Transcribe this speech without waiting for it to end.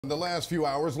In the last few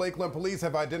hours, Lakeland police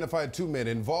have identified two men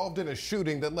involved in a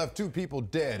shooting that left two people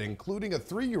dead, including a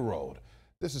 3-year-old.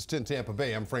 This is 10 Tampa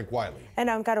Bay. I'm Frank Wiley. And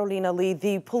I'm Carolina Lee.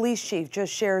 The police chief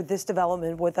just shared this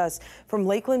development with us from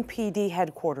Lakeland PD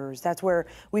headquarters. That's where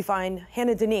we find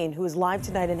Hannah Deneen, who is live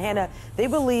tonight. And Hannah, they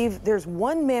believe there's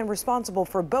one man responsible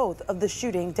for both of the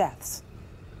shooting deaths.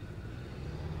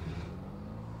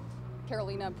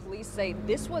 Carolina, police say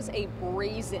this was a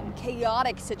brazen,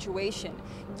 chaotic situation.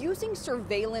 Using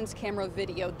surveillance camera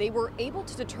video, they were able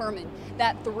to determine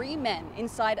that 3 men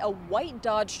inside a white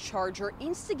Dodge Charger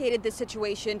instigated the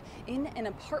situation in an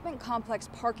apartment complex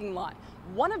parking lot.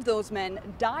 One of those men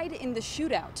died in the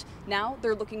shootout. Now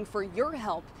they're looking for your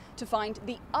help to find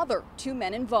the other 2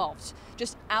 men involved.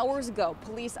 Just hours ago,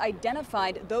 police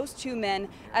identified those 2 men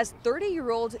as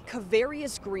 30-year-old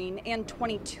Kavarius Green and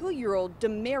 22-year-old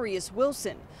Demarius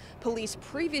Wilson. Police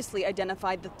previously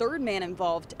identified the 3rd man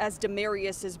involved as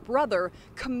Demarius's brother,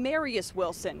 Camarius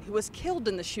Wilson, who was killed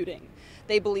in the shooting.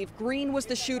 They believe Green was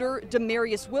the shooter,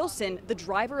 Demarius Wilson, the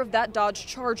driver of that Dodge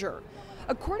Charger.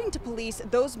 According to police,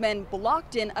 those men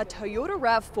blocked in a Toyota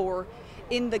RAV4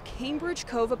 in the Cambridge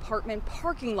Cove apartment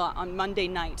parking lot on Monday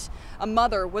night. A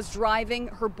mother was driving,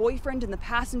 her boyfriend in the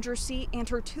passenger seat, and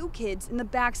her 2 kids in the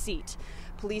back seat.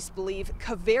 Police believe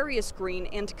Kavarius Green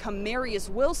and Camarius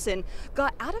Wilson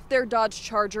got out of their Dodge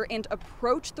Charger and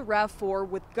approached the RAV4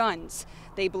 with guns.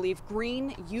 They believe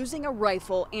Green, using a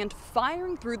rifle and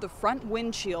firing through the front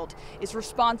windshield, is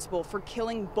responsible for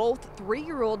killing both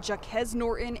 3-year-old Jaquez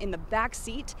Norton in the back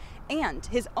seat and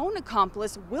his own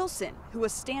accomplice, Wilson, who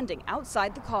was standing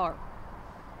outside the car.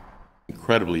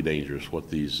 Incredibly dangerous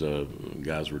what these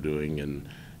guys were doing, and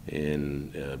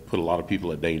put a lot of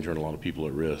people at danger and a lot of people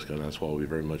at risk, and that's why we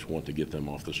very much want to get them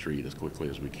off the street as quickly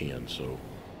as we can.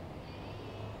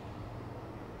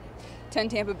 10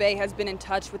 Tampa Bay has been in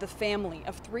touch with a family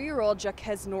of 3-year-old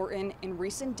Jaquez Norton in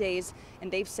recent days,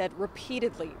 and they've said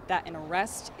repeatedly that an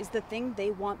arrest is the thing they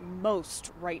want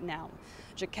most right now.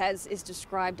 Jaquez is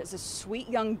described as a sweet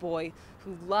young boy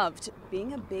who loved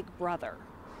being a big brother.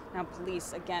 Now,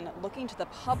 police, again, looking to the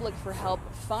public for help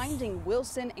finding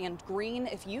Wilson and Green.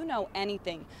 If you know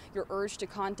anything, you're urged to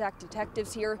contact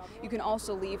detectives here. You can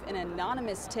also leave an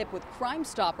anonymous tip with Crime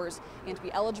Stoppers and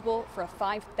be eligible for a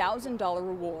 $5,000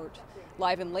 reward.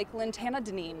 Live in Lakeland, Hannah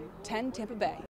Deneen, 10 Tampa Bay.